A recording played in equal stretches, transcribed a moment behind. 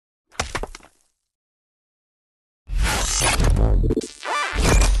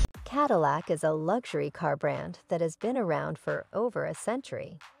Cadillac is a luxury car brand that has been around for over a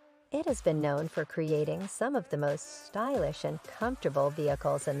century. It has been known for creating some of the most stylish and comfortable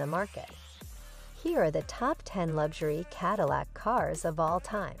vehicles in the market. Here are the top 10 luxury Cadillac cars of all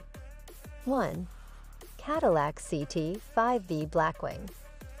time. 1. Cadillac CT5V Blackwing.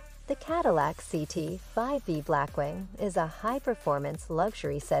 The Cadillac CT5V Blackwing is a high-performance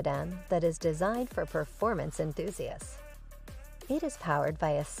luxury sedan that is designed for performance enthusiasts. It is powered by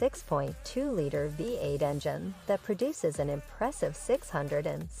a 6.2-liter V8 engine that produces an impressive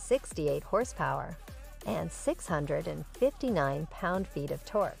 668 horsepower and 659 pound-feet of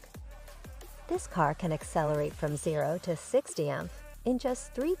torque. This car can accelerate from 0 to 60 mph in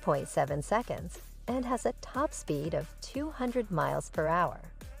just 3.7 seconds and has a top speed of 200 miles per hour.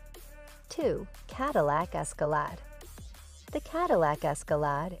 2. Cadillac Escalade. The Cadillac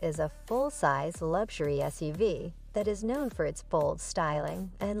Escalade is a full-size luxury SUV that is known for its bold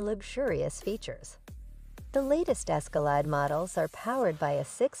styling and luxurious features. The latest Escalade models are powered by a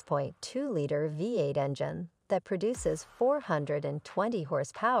 6.2-liter V8 engine that produces 420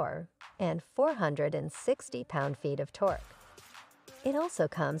 horsepower and 460 pound-feet of torque. It also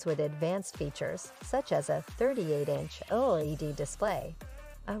comes with advanced features such as a 38-inch OLED display,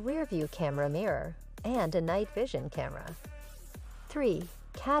 a rear-view camera mirror, and a night vision camera. 3.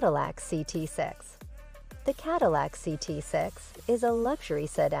 Cadillac CT6. The Cadillac CT6 is a luxury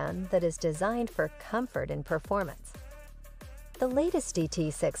sedan that is designed for comfort and performance. The latest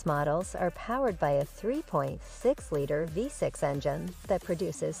CT6 models are powered by a 3.6-liter V6 engine that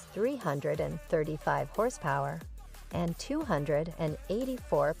produces 335 horsepower and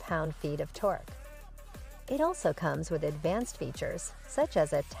 284 pound-feet of torque. It also comes with advanced features such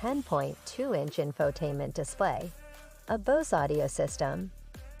as a 10.2-inch infotainment display, a Bose audio system,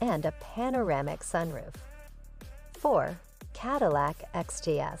 and a panoramic sunroof. 4. Cadillac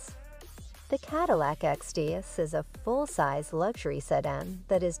XTS. The Cadillac XTS is a full-size luxury sedan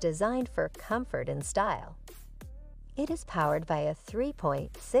that is designed for comfort and style. It is powered by a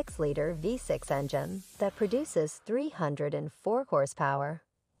 3.6-liter V6 engine that produces 304 horsepower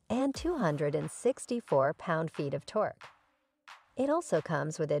and 264 pound-feet of torque. It also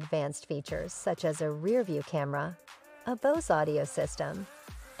comes with advanced features such as a rear-view camera, a Bose audio system,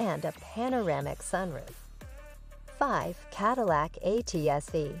 and a panoramic sunroof. 5. Cadillac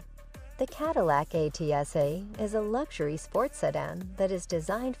ATS-V. The Cadillac ATS-V is a luxury sports sedan that is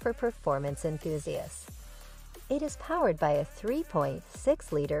designed for performance enthusiasts. It is powered by a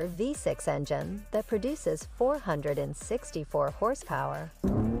 3.6-liter V6 engine that produces 464 horsepower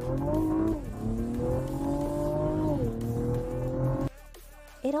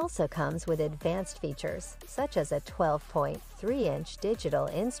It also comes with advanced features such as a 12.3-inch digital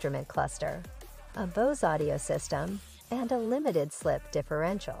instrument cluster, a Bose audio system, and a limited-slip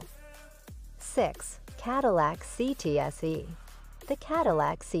differential. 6. Cadillac CTS-E. The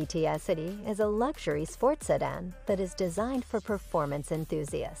Cadillac CTS-E is a luxury sports sedan that is designed for performance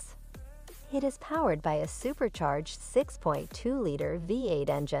enthusiasts. It is powered by a supercharged 6.2-liter V8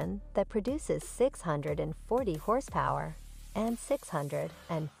 engine that produces 640 horsepower and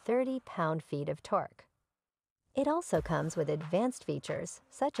 630 pound-feet of torque. It also comes with advanced features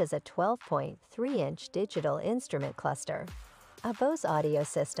such as a 12.3-inch digital instrument cluster, a Bose audio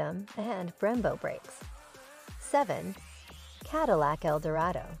system, and Brembo brakes. 7. Cadillac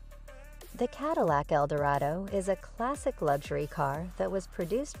Eldorado. The Cadillac Eldorado is a classic luxury car that was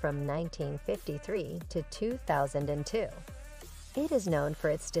produced from 1953 to 2002. It is known for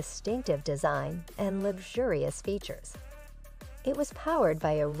its distinctive design and luxurious features. It was powered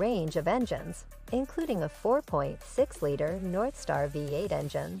by a range of engines, including a 4.6-liter Northstar V8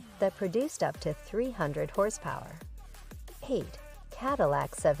 engine that produced up to 300 horsepower. 8.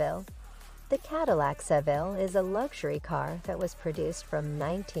 Cadillac Seville. The Cadillac Seville is a luxury car that was produced from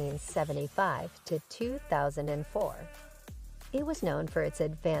 1975 to 2004. It was known for its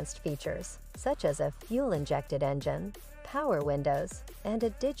advanced features, such as a fuel-injected engine, power windows, and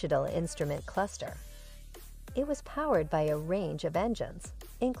a digital instrument cluster. It was powered by a range of engines,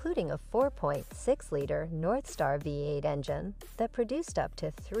 including a 4.6-liter Northstar V8 engine that produced up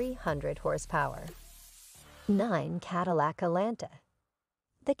to 300 horsepower. 9. Cadillac Alanta.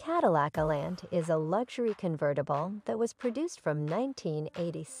 The Cadillac Alanta is a luxury convertible that was produced from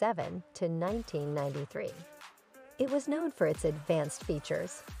 1987 to 1993. It was known for its advanced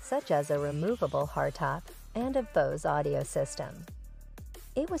features, such as a removable hardtop and a Bose audio system.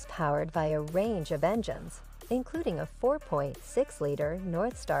 It was powered by a range of engines, including a 4.6-liter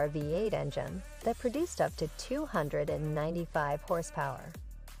Northstar V8 engine that produced up to 295 horsepower.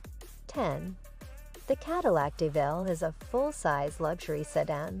 10. The Cadillac DeVille is a full-size luxury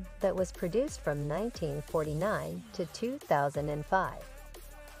sedan that was produced from 1949 to 2005.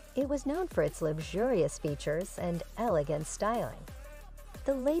 It was known for its luxurious features and elegant styling.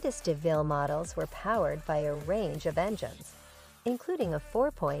 The latest DeVille models were powered by a range of engines, including a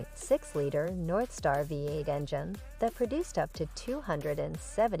 4.6-liter Northstar V8 engine that produced up to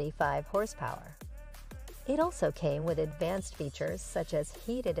 275 horsepower. It also came with advanced features such as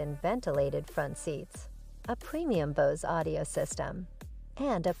heated and ventilated front seats, a premium Bose audio system,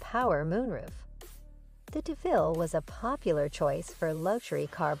 and a power moonroof. The DeVille was a popular choice for luxury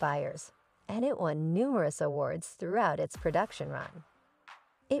car buyers, and it won numerous awards throughout its production run.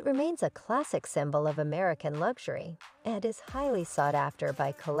 It remains a classic symbol of American luxury and is highly sought after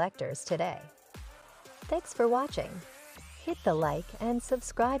by collectors today. Thanks for watching. Hit the like and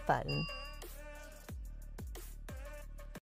subscribe button